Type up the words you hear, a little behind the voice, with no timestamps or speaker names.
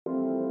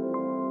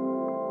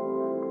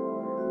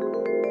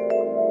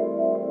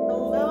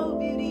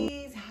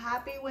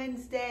Happy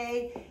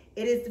Wednesday.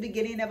 It is the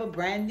beginning of a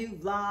brand new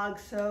vlog.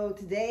 So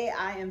today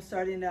I am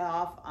starting it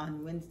off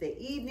on Wednesday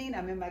evening.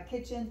 I'm in my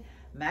kitchen.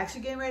 I'm actually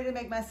getting ready to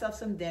make myself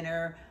some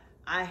dinner.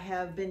 I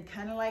have been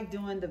kind of like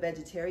doing the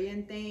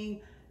vegetarian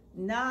thing.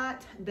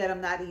 Not that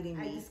I'm not eating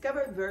meat. I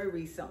discovered very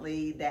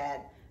recently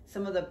that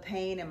some of the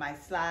pain in my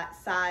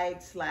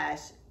side slash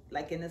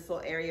like in this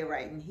little area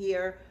right in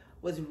here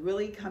was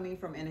really coming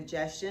from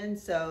indigestion.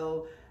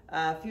 So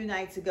a few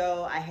nights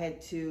ago, I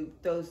had to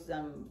throw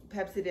some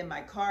Pepsi in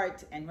my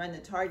cart and run to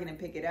Target and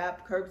pick it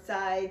up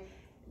curbside.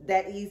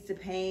 That eased the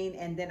pain,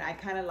 and then I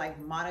kind of like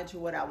monitor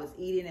what I was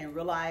eating and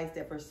realized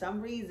that for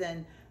some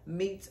reason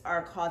meats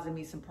are causing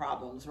me some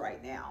problems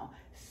right now.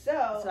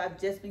 So I've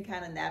just been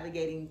kind of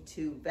navigating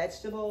to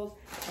vegetables,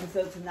 and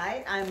so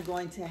tonight I'm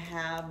going to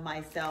have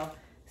myself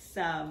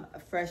some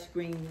fresh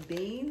green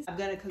beans. I'm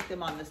gonna cook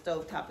them on the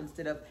stovetop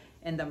instead of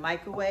in the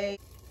microwave.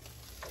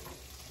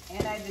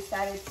 And I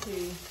decided to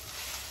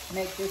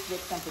make this with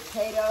some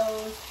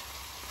potatoes,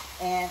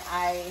 and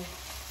I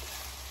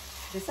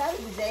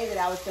decided today that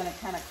I was going to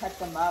kind of cut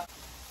them up.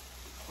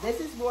 This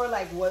is more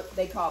like what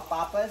they call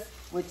papas,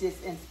 which is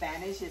in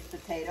Spanish, it's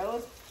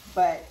potatoes.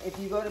 But if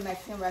you go to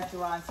Mexican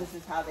restaurants, this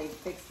is how they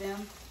fix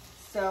them.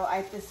 So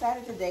I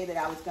decided today that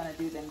I was going to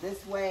do them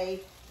this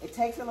way. It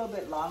takes a little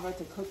bit longer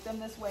to cook them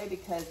this way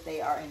because they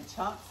are in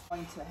chunks. I'm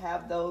going to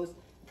have those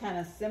kind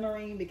of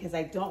simmering because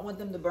I don't want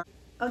them to burn.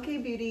 Okay,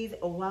 beauties,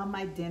 while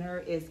my dinner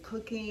is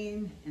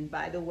cooking, and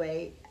by the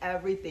way,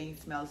 everything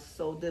smells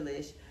so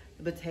delish.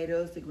 The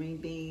potatoes, the green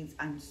beans,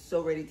 I'm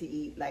so ready to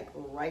eat like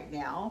right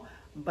now,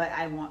 but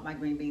I want my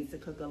green beans to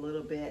cook a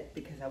little bit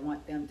because I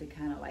want them to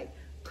kind of like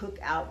cook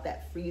out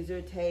that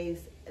freezer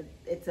taste.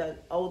 It's an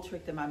old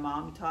trick that my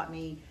mom taught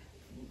me,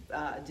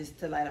 just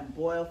to let them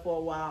boil for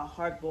a while,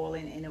 hard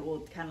boiling, and it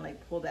will kind of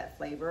like pull that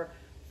flavor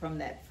from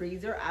that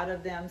freezer out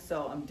of them.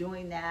 So I'm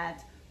doing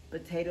that.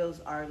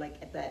 Potatoes are like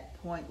at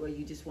that point where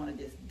you just want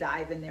to just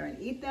dive in there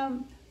and eat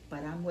them,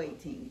 but I'm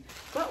waiting.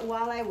 But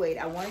while I wait,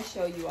 I want to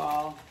show you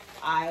all,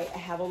 I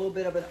have a little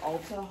bit of an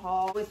Ulta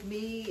haul with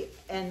me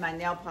and my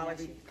nail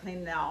polish.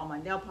 Cleaning out all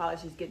my nail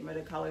polishes, getting rid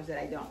of colors that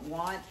I don't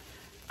want.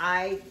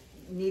 I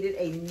needed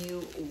a new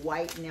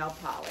white nail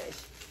polish,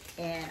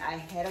 and I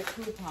had a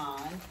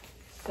coupon,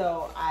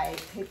 so I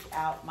picked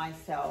out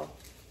myself.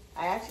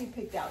 I actually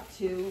picked out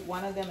two.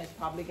 One of them is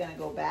probably going to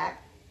go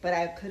back, but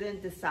I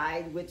couldn't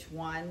decide which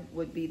one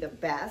would be the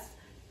best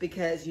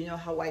because you know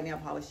how white nail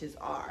polishes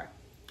are.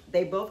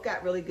 They both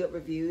got really good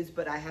reviews,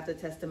 but I have to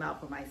test them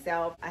out for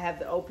myself. I have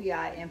the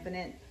OPI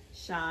Infinite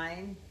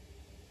Shine,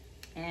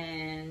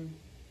 and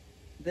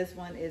this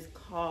one is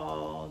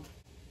called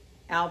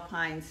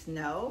Alpine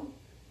Snow,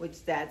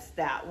 which that's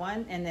that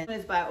one. And then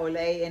it's by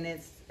Olay, and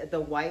it's the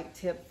white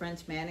tip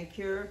French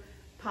manicure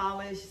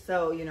polish.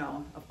 So, you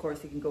know, of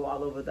course, you can go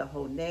all over the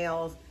whole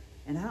nails.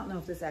 And I don't know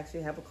if this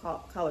actually have a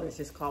color. It's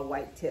just called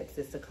white tips.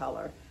 It's the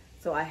color.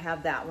 So I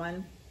have that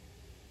one.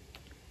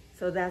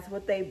 So that's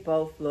what they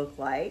both look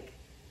like.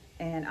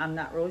 And I'm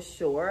not real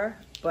sure,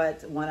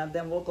 but one of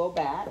them will go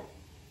back.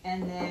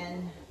 And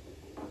then,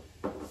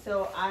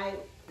 so I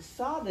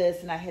saw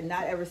this, and I had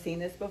not ever seen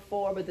this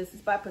before, but this is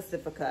by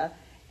Pacifica.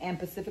 And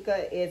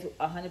Pacifica is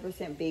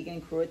 100%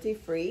 vegan,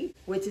 cruelty-free,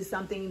 which is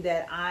something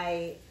that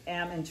I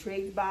am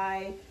intrigued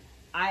by.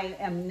 I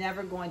am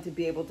never going to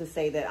be able to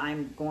say that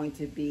I'm going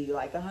to be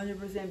like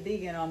 100%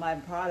 vegan on my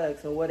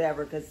products or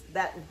whatever, because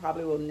that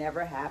probably will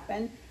never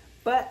happen.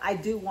 But I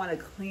do want to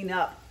clean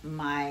up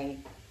my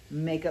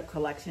makeup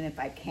collection if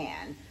I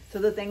can. So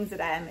the things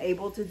that I am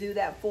able to do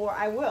that for,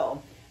 I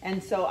will.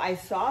 And so I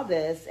saw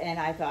this and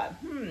I thought,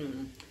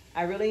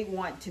 I really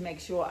want to make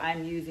sure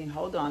I'm using,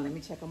 hold on, let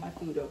me check on my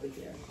food over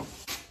here.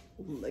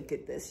 Look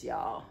at this,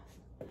 y'all.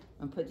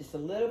 I'm gonna put just a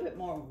little bit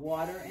more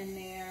water in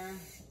there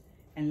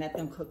and let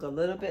them cook a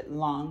little bit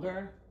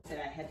longer. I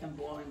had them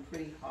boiling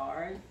pretty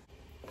hard.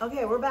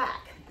 Okay, we're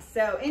back.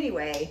 So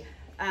anyway,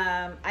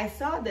 I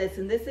saw this,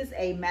 and this is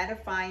a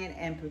mattify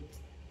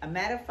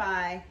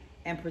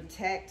and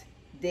protect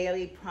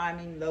daily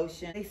priming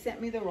lotion. They sent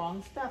me the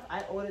wrong stuff.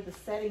 I ordered the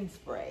setting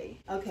spray.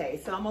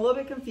 Okay, so I'm a little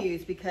bit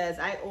confused because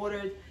I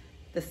ordered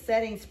the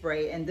setting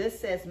spray, and this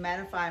says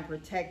mattify and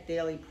protect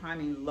daily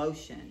priming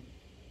lotion.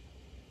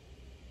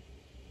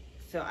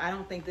 So I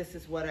don't think this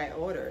is what I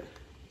ordered.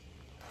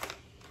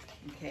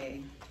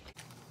 Okay.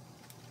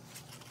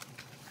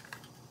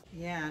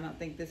 Yeah, I don't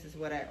think this is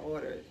what I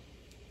ordered.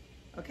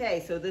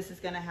 Okay, so this is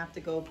gonna have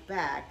to go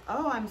back.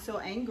 Oh, I'm so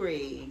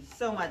angry.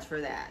 So much for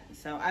that.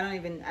 So I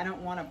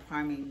don't want a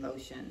priming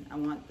lotion. I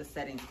want the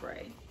setting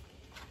spray.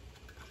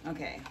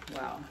 Okay,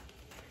 well.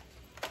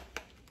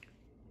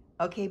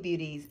 Okay,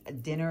 beauties,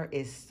 dinner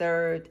is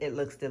served. It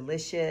looks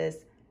delicious.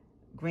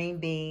 Green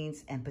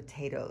beans and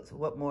potatoes.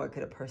 What more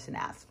could a person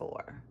ask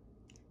for?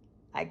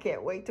 I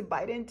can't wait to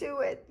bite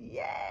into it.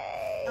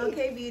 Yay!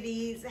 Okay,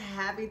 beauties,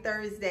 happy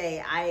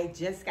Thursday. I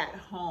just got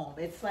home.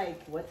 It's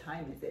like, what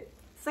time is it?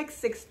 It's like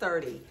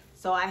 6:30.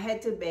 So I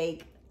had to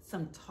make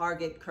some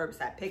Target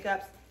curbside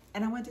pickups,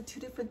 and I went to 2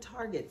 different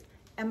Targets.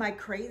 Am I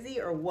crazy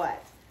or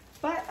what?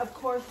 But of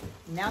course,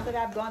 now that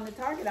I've gone to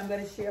Target, I'm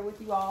going to share with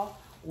you all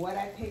what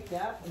I picked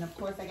up. And of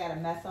course, I got a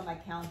mess on my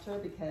counter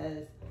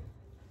because,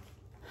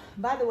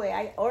 by the way,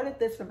 I ordered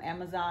this from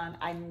Amazon.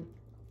 I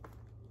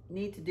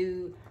need to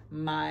do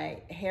my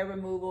hair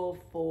removal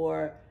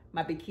for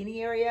my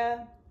bikini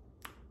area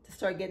to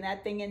start getting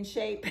that thing in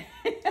shape.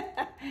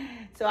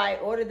 So I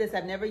ordered this.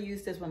 I've never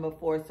used this one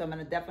before, so I'm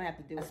going to definitely have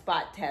to do a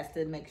spot test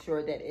to make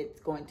sure that it's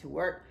going to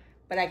work.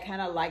 But I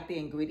kind of like the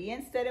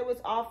ingredients that it was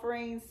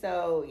offering.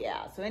 So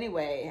yeah, so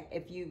anyway,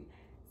 if you've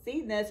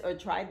seen this or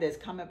tried this,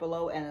 comment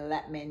below and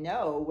let me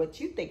know what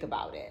you think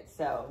about it.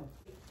 So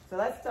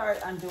let's start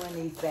undoing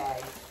these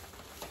bags.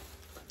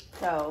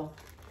 So,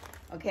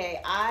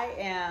 okay, I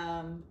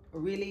am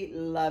really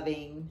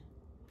loving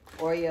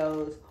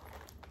Oreos.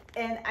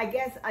 And I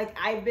guess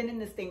I've been in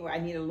this thing where I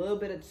need a little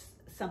bit of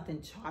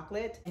something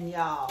chocolate. And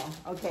y'all,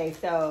 okay,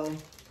 so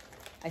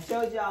I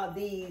showed y'all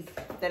these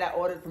that I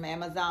ordered from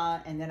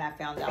Amazon, and then I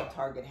found out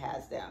Target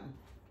has them.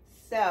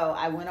 So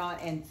I went on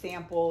and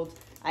sampled.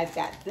 I've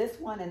got this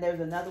one, and there's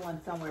another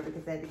one somewhere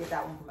because I had to get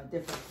that one from a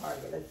different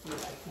Target. Let's see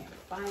if I can't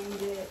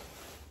find it.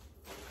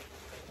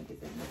 I think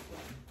it's in this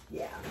one.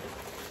 Yeah.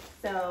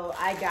 So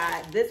I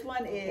got, this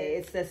one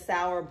is the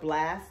Sour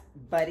Blast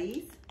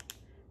Buddies.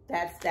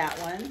 That's that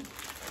one.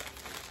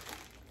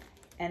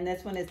 And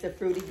this one is the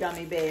Fruity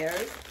Gummy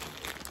Bears.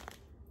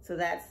 So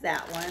that's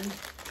that one.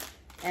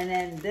 And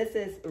then this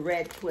is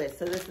Red Twist.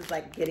 So this is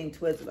like getting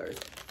Twizzlers.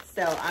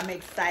 So I'm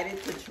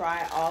excited to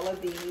try all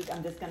of these.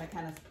 I'm just gonna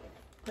kind of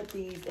put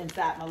these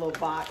inside my little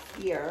box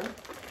here.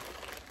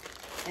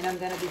 And I'm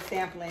gonna be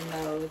sampling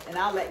those. And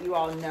I'll let you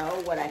all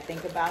know what I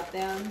think about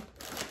them.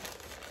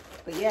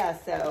 But yeah,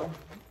 so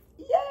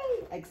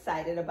yay,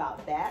 excited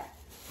about that.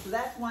 So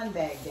that's one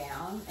bag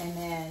down. And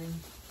then,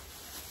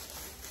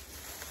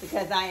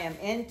 because I am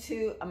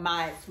into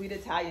my sweet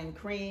Italian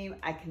cream,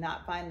 I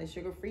cannot find the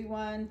sugar-free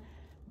one.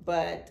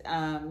 But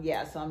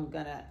yeah, so I'm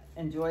gonna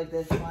enjoy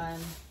this one.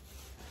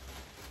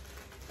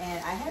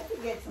 And I had to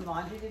get some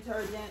laundry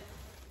detergent.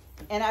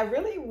 And I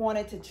really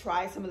wanted to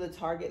try some of the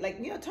Target, like,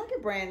 you know,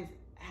 Target brands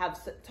have,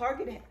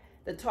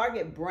 the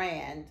Target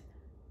brand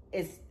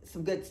is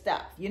some good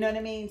stuff. You know what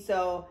I mean?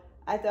 So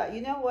I thought,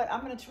 you know what?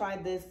 I'm gonna try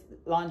this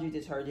laundry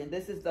detergent.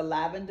 This is the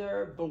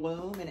Lavender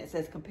Bloom, and it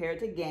says compared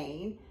to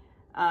Gain.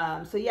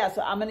 So yeah,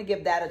 so I'm gonna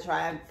give that a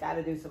try. I've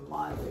gotta do some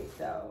laundry,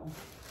 so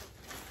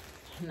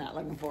I'm not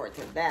looking forward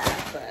to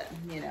that, but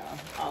you know,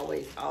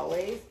 always.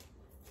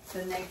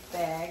 The next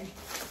bag.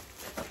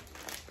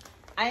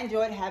 I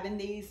enjoyed having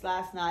these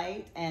last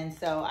night, and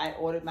so I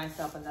ordered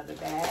myself another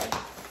bag,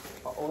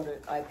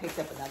 I picked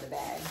up another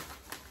bag.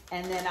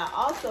 And then I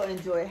also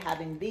enjoyed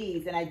having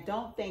these, and I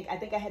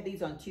think I had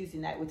these on Tuesday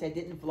night, which I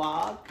didn't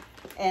vlog.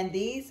 And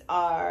these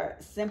are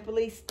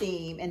Simply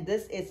Steam, and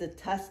this is a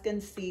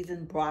Tuscan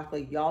seasoned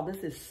broccoli. Y'all,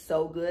 this is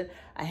so good.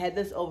 I had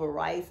this over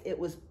rice. It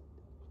was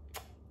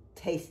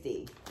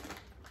tasty.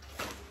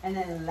 And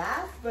then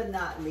last but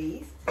not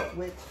least,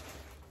 which,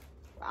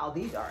 wow,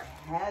 these are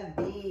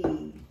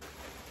heavy.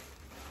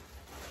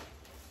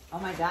 Oh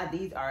my God,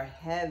 these are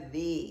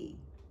heavy.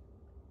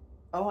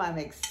 Oh, I'm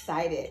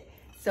excited.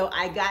 So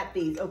I got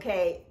these,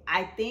 okay.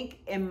 I think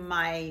in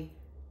my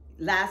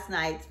last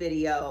night's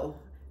video,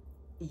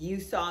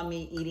 you saw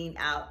me eating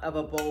out of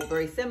a bowl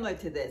very similar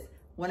to this.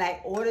 When I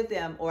ordered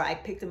them, or I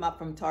picked them up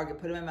from Target,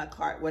 put them in my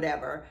cart,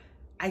 whatever,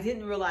 I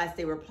didn't realize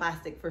they were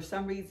plastic. For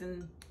some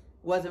reason,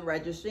 wasn't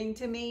registering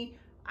to me.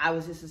 I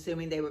was just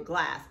assuming they were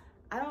glass.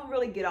 I don't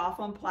really get off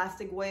on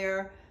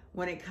plasticware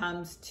when it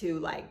comes to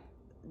like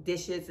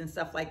dishes and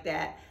stuff like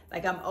that.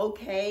 Like, I'm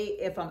okay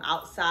if I'm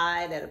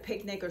outside at a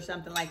picnic or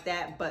something like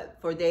that, but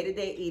for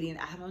day-to-day eating,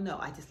 I don't know,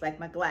 I just like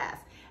my glass.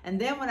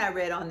 And then when I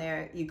read on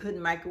there you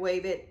couldn't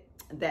microwave it,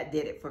 that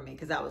did it for me,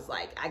 because I was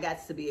like, I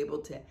got to be able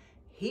to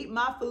heat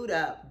my food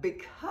up,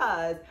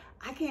 because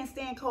I can't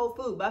stand cold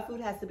food. My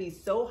food has to be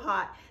so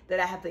hot that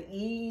I have to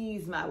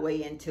ease my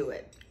way into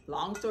it.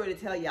 Long story to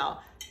tell y'all,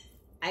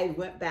 I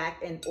went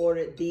back and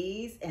ordered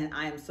these, and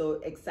I am so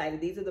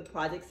excited. These are the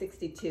Project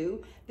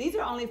 62. These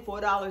are only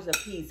 $4 a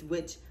piece,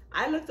 which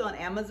I looked on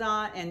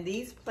Amazon, and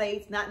these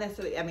plates, not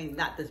necessarily, I mean,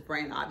 not this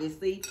brand,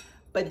 obviously,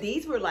 but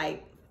these were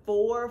like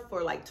four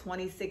for like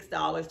 $26,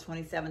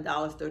 $27,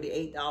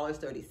 $38,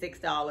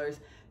 $36.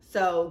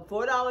 So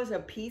 $4 a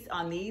piece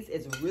on these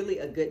is really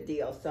a good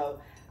deal. So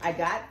I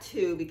got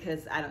two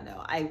because, I don't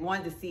know, I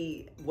wanted to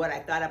see what I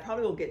thought. I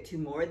probably will get two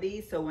more of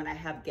these, so when I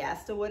have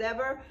guests or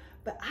whatever.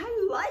 But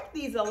I like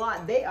these a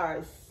lot. They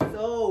are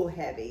so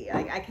heavy.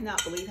 Like, I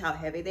cannot believe how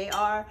heavy they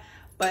are.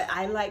 But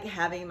I like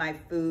having my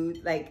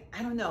food, like,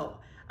 I don't know.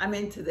 I'm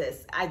into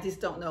this. I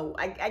just don't know.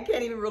 I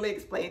can't even really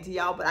explain to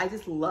y'all, but I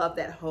just love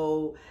that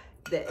whole,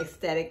 the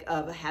aesthetic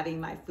of having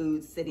my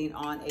food sitting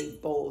on a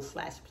bowl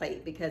 /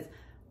 plate. Because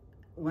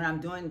when I'm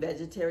doing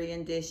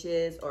vegetarian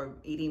dishes, or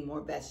eating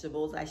more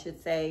vegetables, I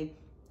should say,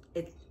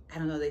 I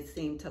don't know, they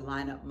seem to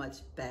line up much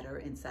better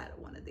inside of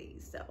one of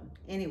these. So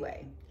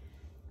anyway,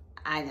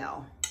 I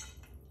know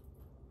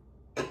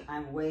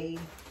I'm way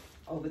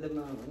over the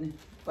moon,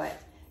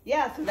 but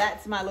yeah, so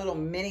that's my little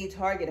mini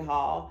Target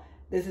haul.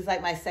 This is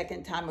like my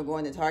second time of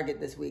going to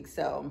Target this week.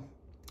 So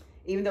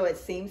even though it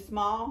seems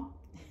small,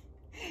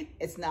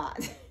 it's not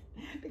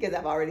because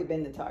I've already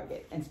been to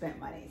Target and spent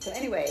money. So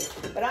anyway,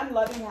 but I'm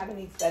loving having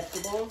these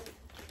vegetables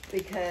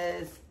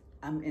because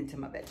I'm into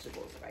my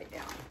vegetables right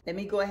now. Let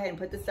me go ahead and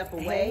put this stuff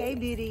away. Hey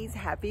beauties,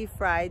 happy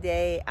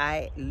Friday.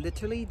 I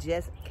literally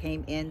just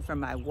came in from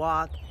my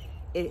walk.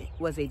 It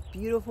was a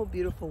beautiful,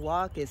 beautiful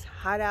walk. It's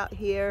hot out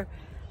here.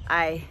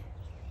 I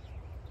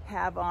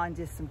have on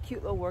just some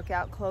cute little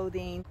workout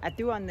clothing. I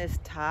threw on this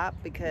top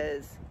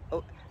because,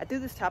 I threw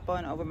this top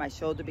on over my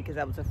shoulder because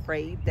I was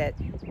afraid that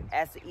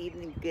as the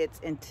evening gets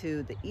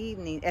into the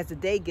evening, as the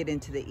day get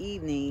into the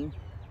evening,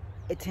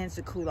 it tends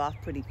to cool off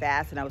pretty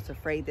fast, and I was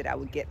afraid that I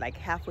would get like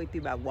halfway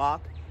through my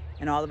walk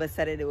and all of a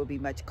sudden it would be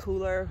much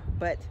cooler,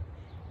 but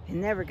it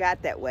never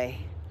got that way.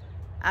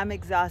 I'm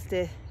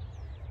exhausted.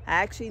 I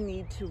actually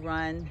need to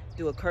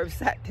do a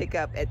curbside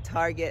pickup at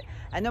Target.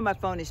 I know my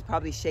phone is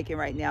probably shaking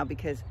right now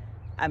because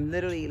I'm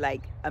literally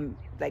I'm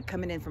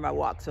coming in from my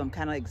walk, so I'm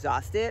kind of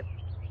exhausted,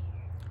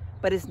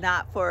 but it's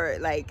not for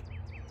like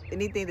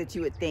anything that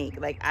you would think.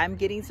 Like, I'm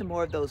getting some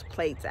more of those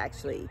plates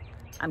actually.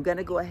 I'm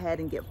gonna go ahead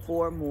and get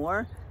 4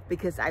 more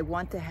because I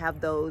want to have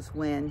those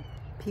when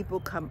people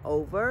come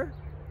over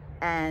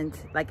and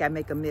like I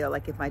make a meal.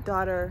 Like if my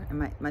daughter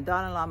and my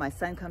daughter-in-law, my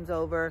son comes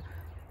over,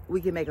 we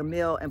can make a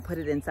meal and put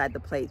it inside the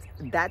plates.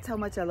 That's how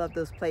much I love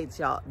those plates,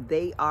 y'all.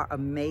 They are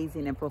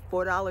amazing, and for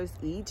 $4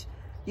 each,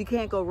 you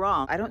can't go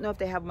wrong. I don't know if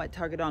they have them at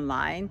Target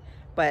online,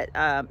 but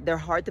they're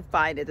hard to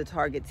find at the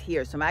Targets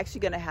here. So I'm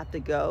actually gonna have to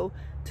go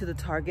to the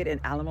Target in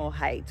Alamo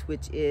Heights,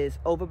 which is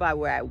over by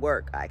where I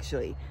work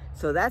actually.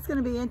 So that's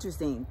gonna be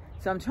interesting.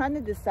 So I'm trying to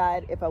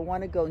decide if I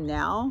wanna go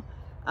now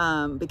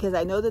because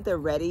I know that they're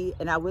ready,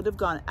 and I would have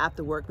gone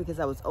after work because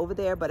I was over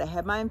there, but I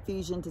had my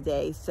infusion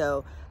today.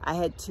 So I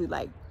had to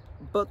like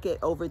book it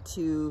over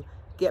to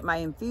get my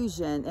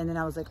infusion. And then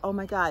I was like, oh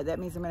my God, that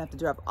means I'm gonna have to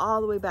drive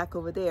all the way back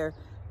over there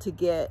to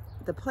get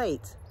the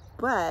plates.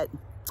 But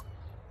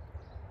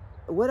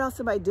what else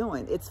am I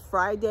doing? It's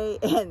Friday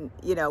and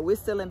you know, we're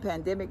still in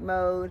pandemic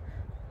mode.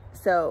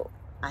 So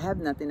I have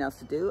nothing else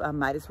to do. I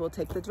might as well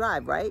take the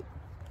drive, right?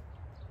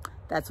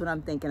 That's what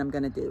I'm thinking I'm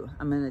gonna do.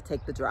 I'm gonna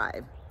take the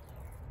drive.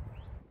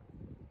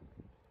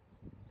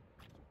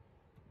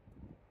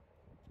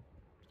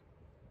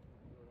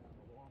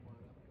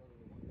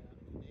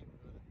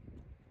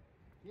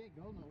 Can't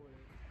go nowhere.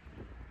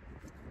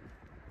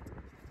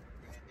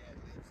 Granddad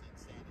lives in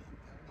San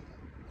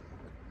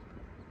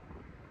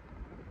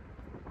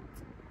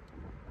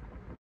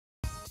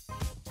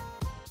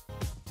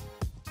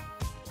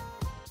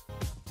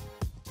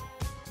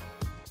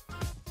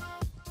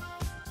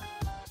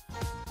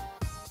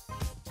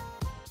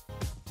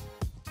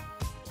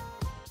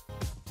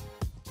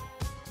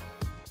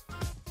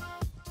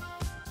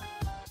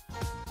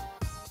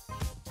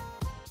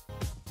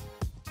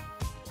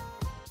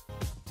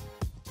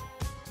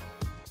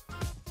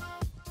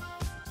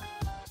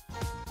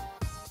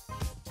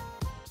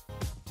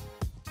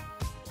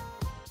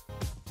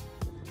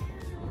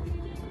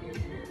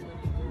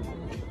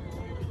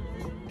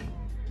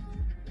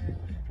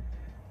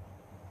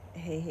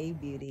Hey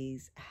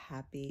beauties,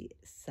 happy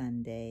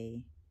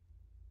Sunday.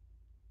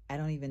 I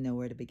don't even know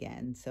where to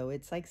begin. So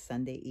it's like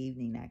Sunday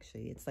evening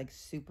actually. It's like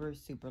super,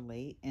 super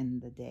late in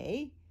the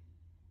day.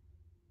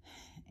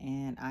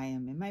 And I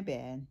am in my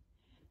bed.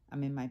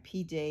 I'm in my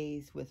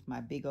PJs with my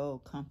big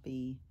old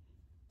comfy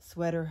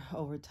sweater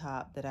over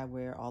top that I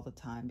wear all the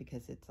time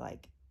because it's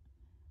like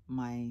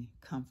my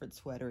comfort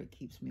sweater. It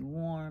keeps me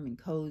warm and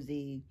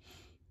cozy.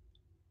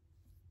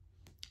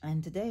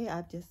 And today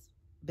I've just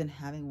been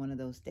having one of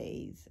those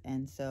days.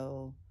 And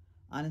so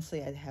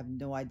honestly, I have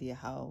no idea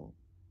how,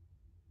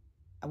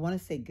 I want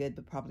to say good,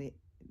 but probably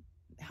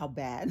how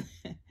bad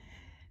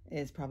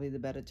is probably the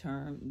better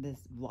term this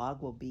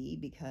vlog will be,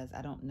 because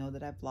I don't know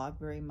that I vlog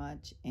very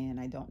much, and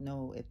I don't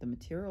know if the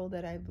material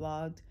that I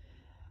vlogged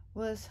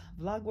was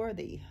vlog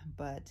worthy.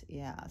 But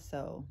yeah,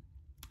 so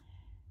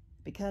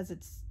because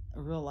it's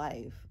real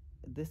life,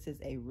 this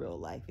is a real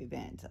life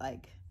event.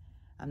 Like,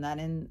 I'm not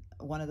in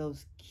one of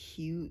those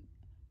cute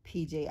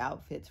PJ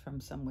outfits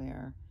from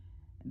somewhere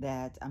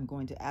that I'm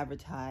going to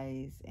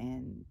advertise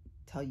and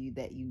tell you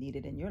that you need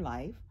it in your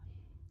life.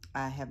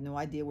 I have no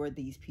idea where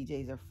these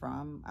PJs are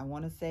from. I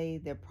want to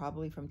say they're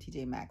probably from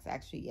TJ Maxx.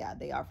 Actually, yeah,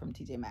 they are from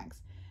TJ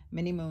Maxx.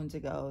 Many moons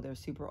ago. They're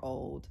super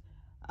old.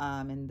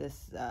 And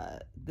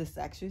this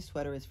actually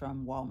sweater is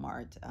from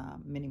Walmart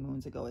many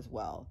moons ago as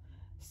well.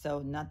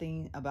 So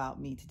nothing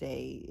about me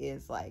today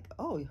is like,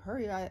 oh,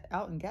 hurry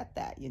out and get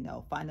that. You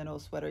know, find an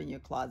old sweater in your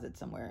closet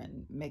somewhere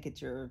and make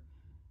it your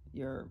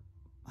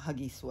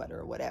huggy sweater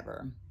or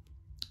whatever.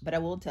 But I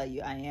will tell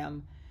you, I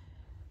am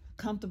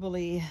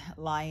comfortably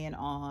lying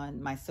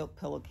on my silk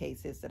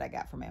pillowcases that I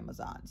got from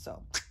Amazon.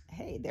 So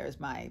hey, there's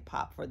my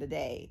pop for the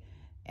day.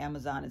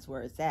 Amazon is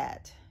where it's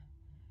at.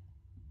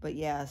 But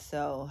yeah,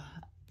 so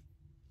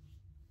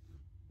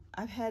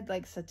I've had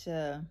like such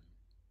a,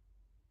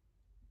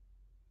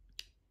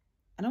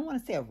 I don't want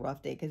to say a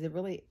rough day, because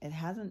it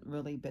hasn't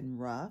really been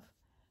rough,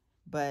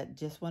 but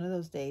just one of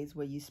those days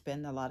where you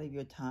spend a lot of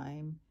your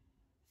time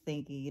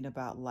thinking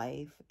about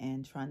life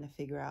and trying to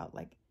figure out,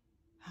 like,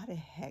 how the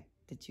heck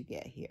did you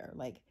get here?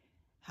 Like,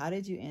 how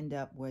did you end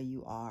up where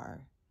you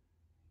are?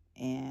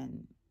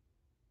 And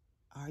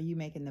are you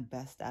making the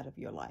best out of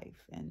your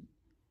life? And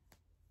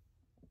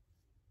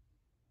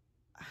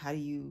how do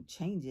you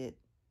change it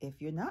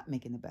if you're not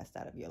making the best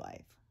out of your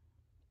life?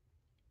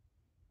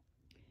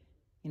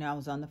 You know, I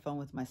was on the phone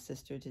with my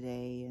sister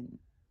today, and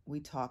we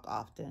talk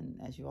often,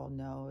 as you all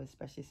know,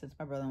 especially since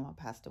my brother-in-law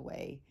passed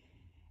away.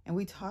 And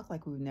we talk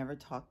like we've never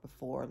talked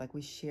before. Like,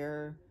 we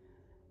share,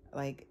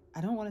 like, I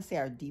don't want to say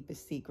our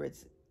deepest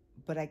secrets,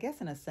 but I guess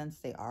in a sense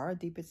they are our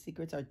deepest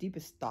secrets, our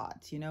deepest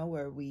thoughts, you know,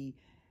 where we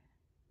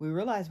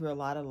realize we're a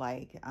lot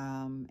alike,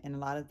 and a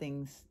lot of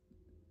things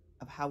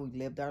of how we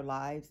lived our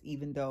lives,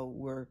 even though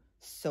we're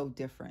so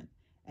different.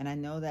 And I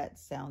know that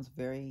sounds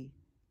very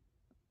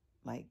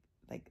like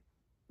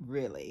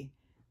really,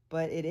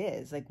 but it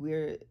is. Like,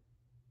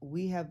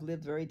 we have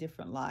lived very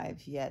different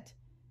lives, yet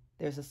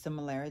there's a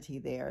similarity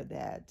there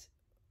that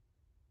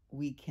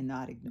we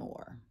cannot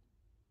ignore.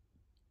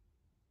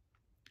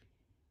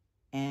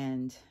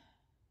 And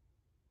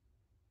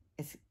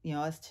it's, you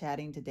know, us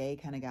chatting today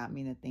kind of got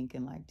me to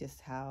thinking, like,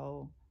 just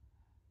how,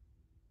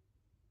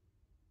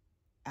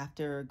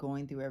 after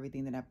going through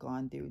everything that I've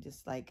gone through,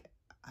 just like,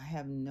 I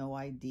have no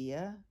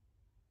idea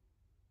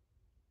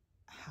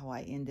how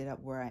I ended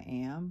up where I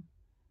am,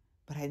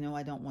 but I know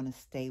I don't want to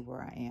stay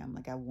where I am.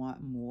 Like, I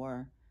want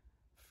more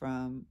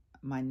from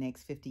my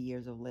next 50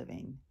 years of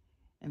living.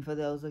 And for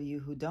those of you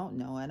who don't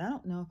know, and I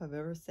don't know if I've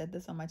ever said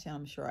this on my channel,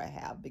 I'm sure I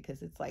have,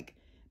 because it's like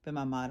been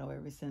my motto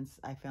ever since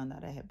I found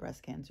out I had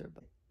breast cancer.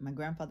 But my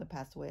grandfather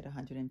passed away at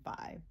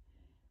 105.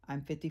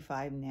 I'm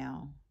 55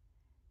 now,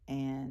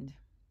 and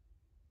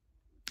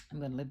I'm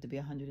going to live to be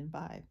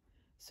 105.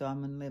 So I'm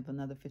going to live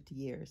another 50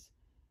 years.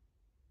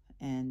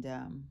 And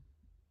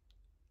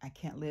I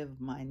can't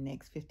live my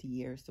next 50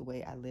 years the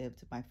way I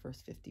lived my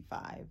first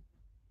 55.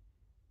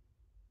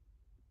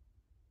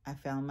 I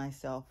found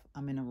myself,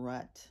 I'm in a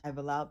rut. I've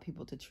allowed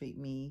people to treat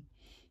me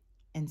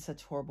in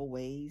such horrible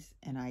ways,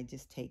 and I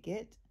just take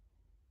it,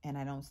 and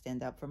I don't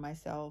stand up for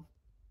myself.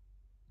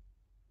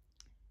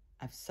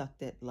 I've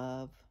sucked at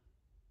love.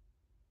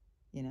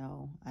 You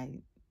know,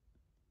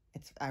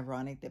 it's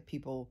ironic that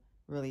people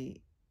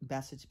really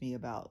message me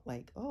about,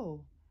 like,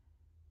 oh,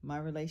 my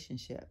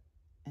relationship.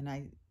 And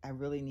I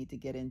really need to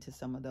get into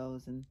some of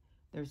those. And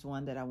there's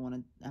one that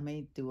I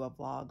may do a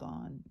vlog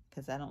on,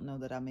 because I don't know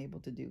that I'm able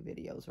to do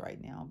videos right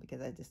now,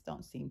 because I just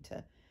don't seem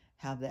to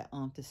have that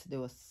to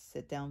do a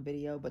sit down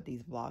video. But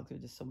these vlogs are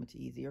just so much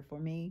easier for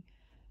me.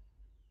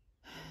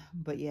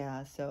 But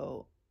yeah,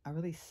 so I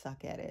really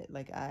suck at it.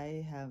 Like,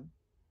 I have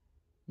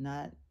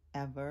not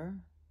ever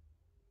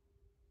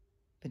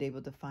been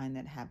able to find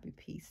that happy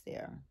peace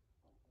there.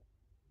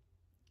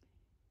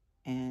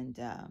 And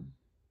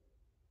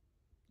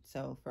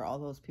so for all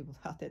those people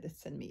out there that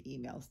send me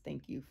emails,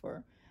 thank you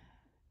for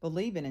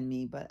believing in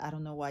me. But I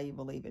don't know why you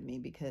believe in me,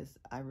 because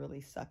I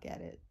really suck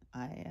at it.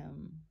 I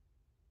am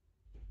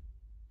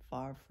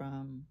far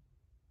from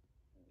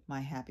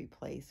my happy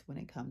place when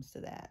it comes to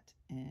that.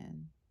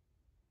 And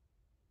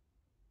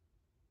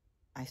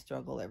I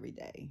struggle every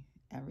day.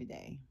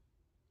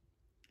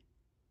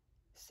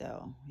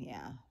 So,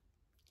 yeah.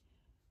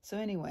 So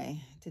anyway,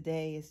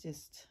 today is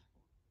just,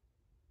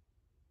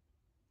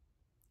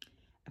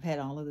 I've had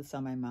all of this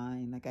on my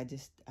mind. Like, I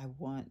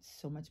want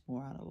so much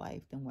more out of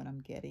life than what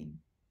I'm getting.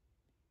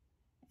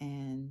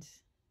 And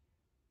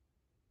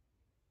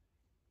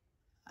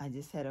I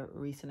just had a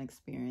recent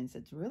experience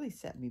that's really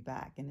set me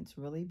back, and it's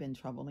really been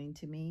troubling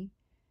to me.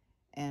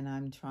 And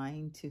I'm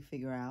trying to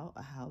figure out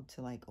how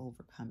to, like,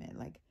 overcome it.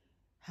 Like,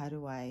 how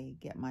do I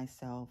get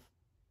myself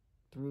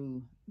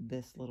through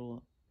this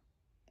little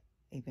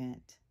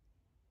event?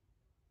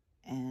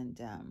 And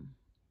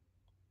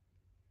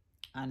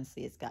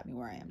honestly, it's got me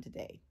where I am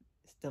today.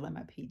 Still in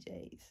my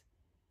PJs.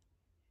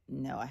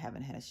 No, I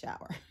haven't had a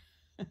shower.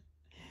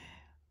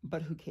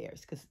 But who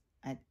cares? Because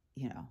I'm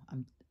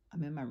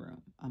in my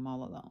room. I'm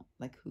all alone.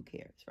 Like, who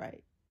cares,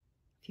 right?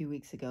 A few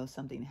weeks ago,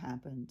 something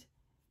happened.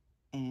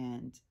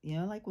 And, you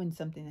know, like when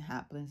something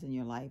happens in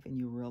your life and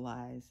you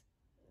realize,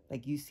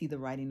 like, you see the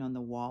writing on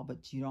the wall,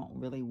 but you don't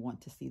really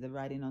want to see the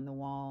writing on the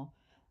wall.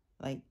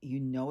 Like,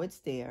 you know it's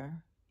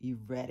there.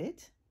 You've read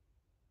it.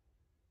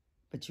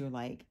 But you're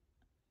like,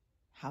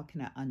 how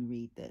can I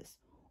unread this?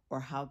 Or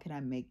how can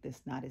I make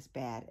this not as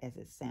bad as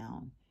it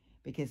sounds?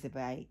 Because if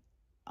I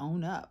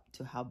own up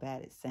to how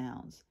bad it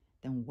sounds,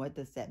 then what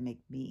does that make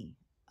me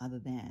other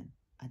than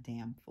a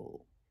damn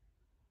fool?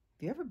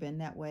 Have you ever been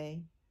that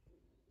way?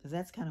 Because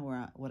that's kind of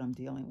what I'm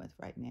dealing with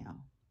right now.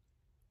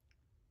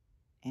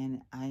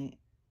 And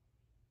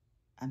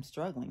I'm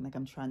struggling. Like,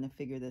 I'm trying to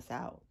figure this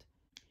out.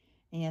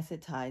 And yes,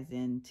 it ties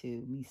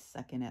into me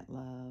sucking at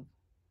love,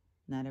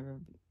 not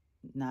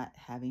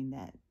having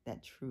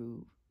that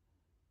true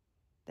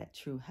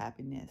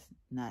happiness,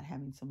 not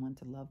having someone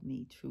to love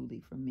me truly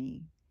for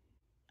me.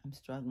 I'm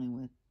struggling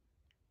with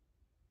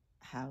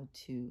how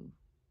to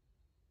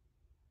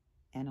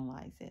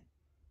analyze it.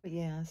 But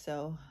yeah,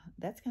 so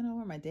that's kind of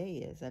where my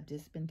day is. I've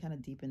just been kind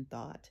of deep in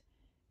thought,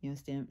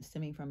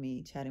 stemming from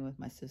me chatting with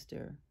my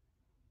sister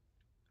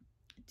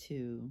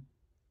to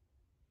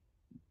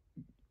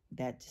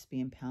that just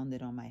being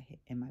pounded on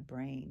in my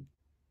brain.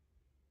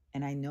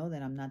 And I know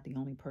that I'm not the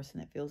only person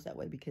that feels that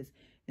way, because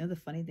the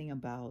funny thing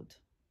about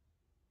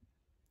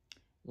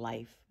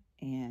life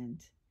and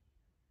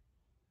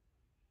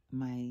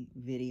my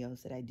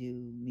videos that I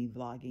do, me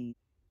vlogging,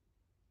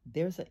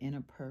 there's an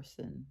inner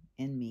person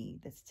in me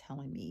that's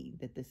telling me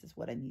that this is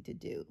what I need to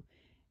do.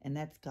 And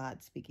that's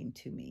God speaking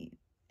to me.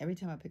 Every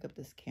time I pick up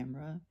this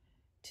camera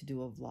to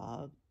do a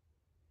vlog,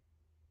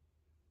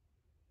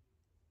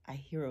 I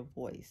hear a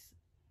voice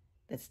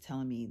that's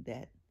telling me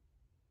that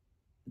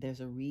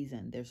there's a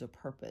reason, there's a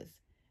purpose.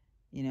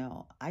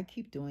 I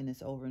keep doing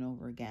this over and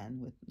over again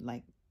with,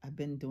 like, I've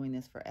been doing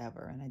this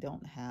forever and I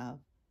don't have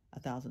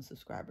 1,000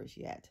 subscribers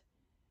yet.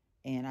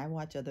 And I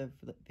watch other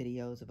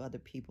videos of other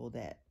people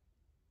that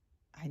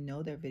I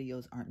know their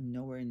videos aren't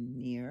nowhere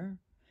near,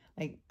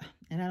 like,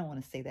 and I don't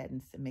want to say that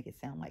and make it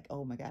sound like,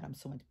 oh my God, I'm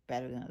so much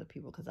better than other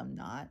people, because I'm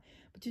not.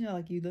 But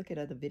like, you look at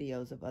other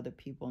videos of other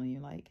people and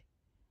you're like,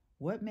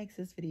 what makes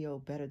this video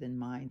better than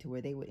mine to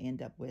where they would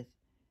end up with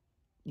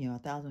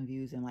 1,000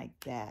 views and like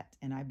that?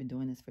 And I've been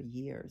doing this for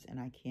years and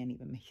I can't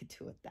even make it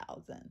to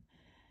 1,000.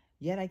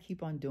 Yet I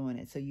keep on doing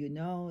it. So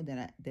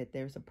that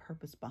there's a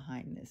purpose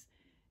behind this.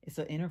 It's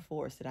an inner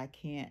force that I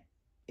can't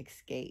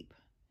escape,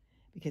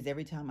 because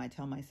every time I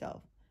tell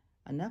myself,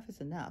 enough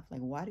is enough. Like,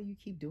 why do you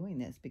keep doing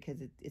this? Because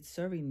it's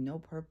serving no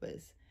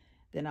purpose.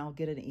 Then I'll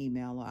get an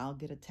email, or I'll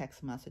get a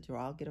text message, or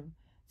I'll get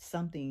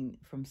something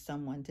from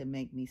someone to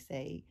make me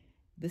say,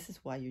 this is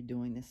why you're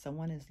doing this.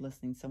 Someone is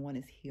listening. Someone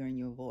is hearing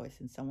your voice,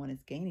 and someone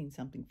is gaining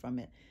something from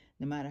it,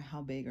 no matter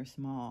how big or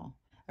small.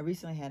 I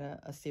recently had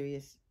a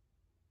serious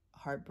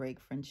heartbreak,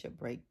 friendship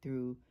break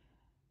through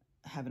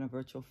having a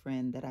virtual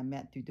friend that I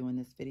met through doing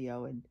this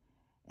video.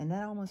 And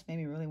that almost made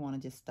me really want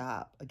to just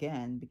stop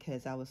again,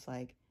 because I was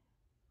like,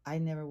 I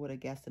never would have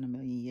guessed in a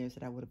million years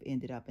that I would have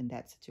ended up in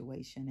that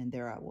situation. And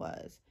there I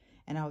was.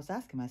 And I was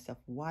asking myself,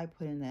 why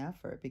put in the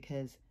effort?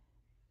 Because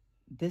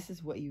this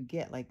is what you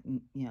get. Like,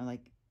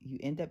 like, you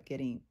end up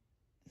getting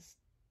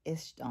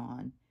ished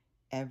on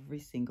every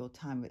single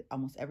time. With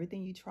almost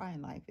everything you try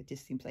in life, it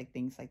just seems like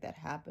things like that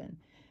happen.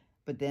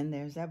 But then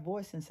there's that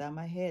voice inside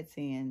my head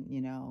saying,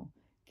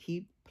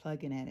 keep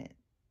plugging at it.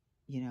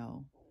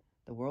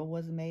 The world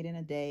wasn't made in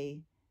a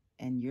day,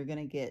 and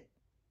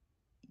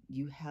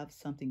you have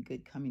something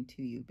good coming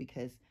to you,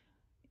 because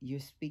you're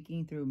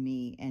speaking through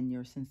me and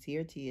your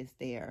sincerity is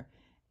there.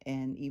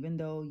 And even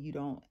though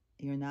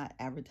you're not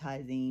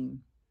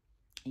advertising,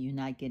 you're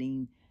not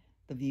getting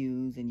the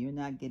views, and you're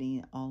not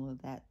getting all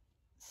of that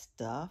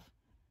stuff,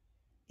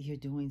 you're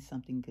doing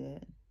something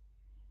good.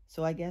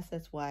 So I guess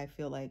that's why I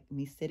feel like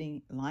me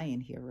lying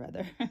here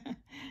rather,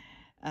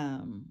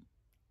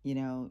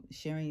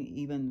 sharing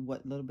even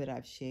what little bit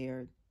I've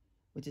shared,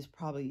 which is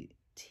probably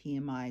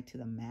TMI to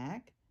the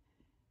Mac,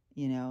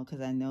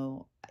 because I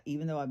know,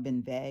 even though I've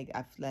been vague,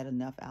 I've let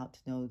enough out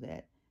to know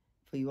that,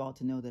 for you all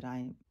to know that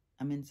I'm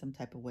in some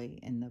type of way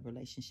in the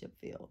relationship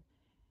field,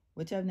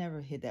 which I've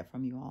never hid that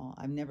from you all.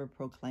 I've never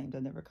proclaimed,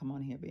 I've never come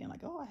on here being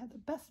like, oh, I have the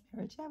best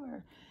marriage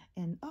ever,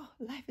 and oh,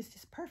 life is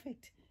just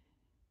perfect.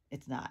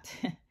 It's not.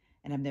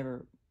 And I've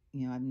never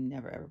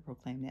ever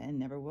proclaimed that, and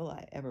never will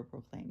I ever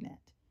proclaim that.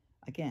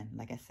 Again,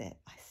 like I said,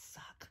 I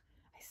suck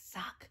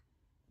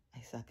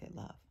at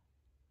love.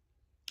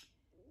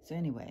 So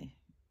anyway,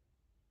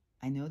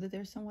 I know that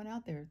there's someone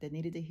out there that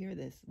needed to hear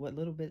this, what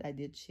little bit I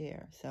did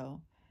share.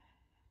 So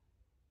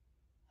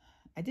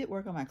I did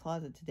work on my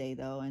closet today,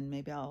 though, and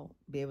maybe I'll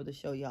be able to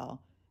show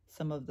y'all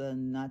some of the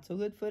not so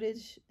good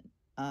footage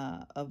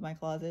of my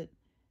closet.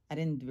 I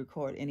didn't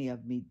record any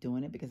of me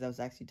doing it because I was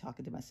actually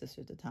talking to my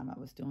sister at the time I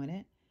was doing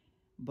it.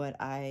 But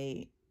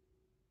I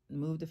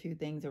moved a few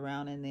things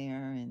around in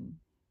there, and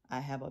I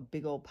have a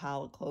big old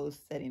pile of clothes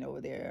sitting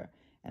over there,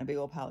 and a big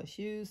old pile of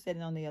shoes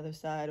sitting on the other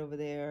side over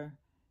there.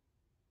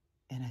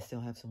 And I still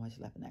have so much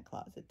left in that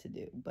closet to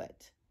do,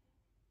 but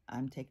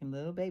I'm taking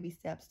little baby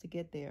steps to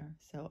get there.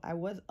 So I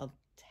was a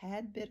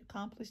tad bit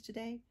accomplished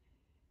today.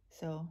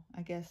 So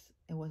I guess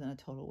it wasn't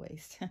a total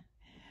waste.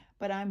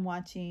 But I'm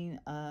watching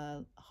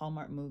a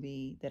Hallmark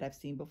movie that I've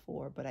seen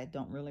before, but I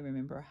don't really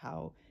remember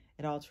how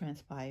it all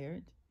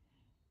transpired.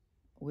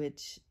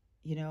 Which,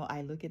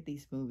 I look at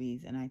these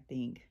movies and I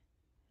think,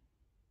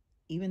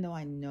 even though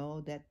I know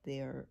that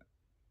they're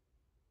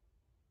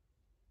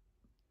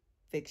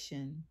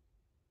fiction,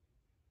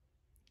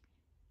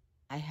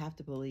 I have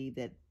to believe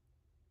that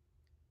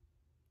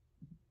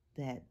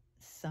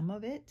some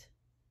of it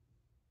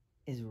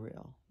is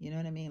real. You know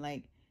what I mean?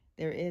 Like,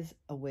 there is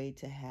a way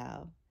to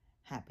have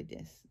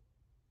happiness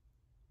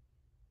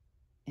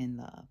in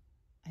love.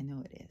 I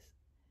know it is.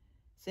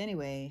 So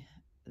anyway,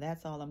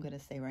 that's all I'm going to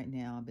say right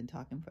now. I've been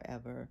talking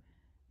forever,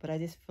 but I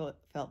just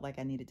felt like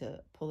I needed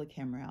to pull the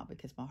camera out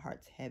because my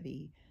heart's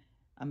heavy.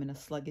 I'm in a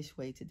sluggish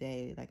way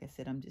today. Like I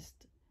said,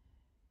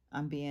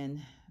 I'm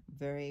being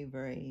very,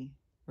 very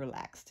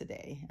relaxed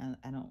today.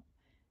 I don't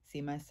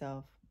see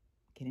myself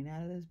getting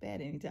out of this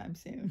bed anytime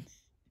soon.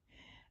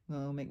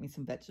 We'll make me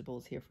some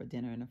vegetables here for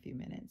dinner in a few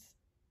minutes.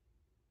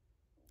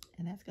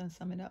 And that's going to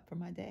sum it up for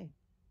my day.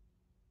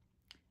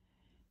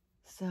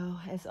 So,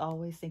 as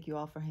always, thank you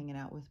all for hanging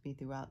out with me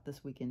throughout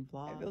this weekend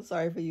vlog. I feel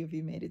sorry for you if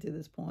you made it to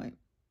this point.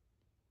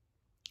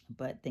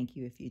 But thank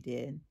you if you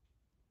did.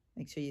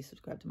 Make sure you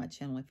subscribe to my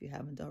channel if you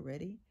haven't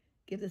already.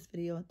 Give this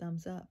video a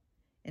thumbs up.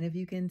 And if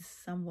you can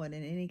somewhat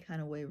in any kind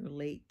of way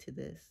relate to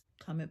this,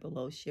 comment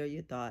below, share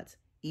your thoughts,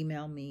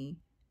 email me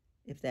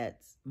if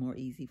that's more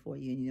easy for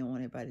you and you don't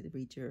want everybody to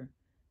read your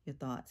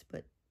thoughts.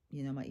 But,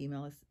 you know, my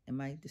email is in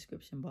my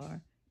description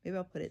bar. Maybe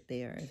I'll put it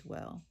there as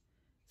well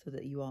so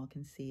that you all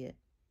can see it.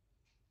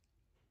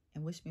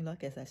 And wish me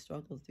luck as I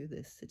struggle through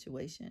this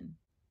situation.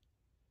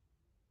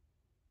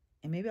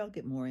 And maybe I'll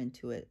get more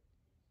into it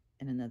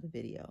in another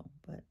video,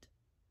 but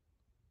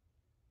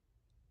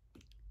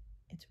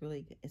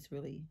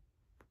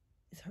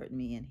it's hurting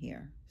me in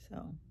here,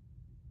 so.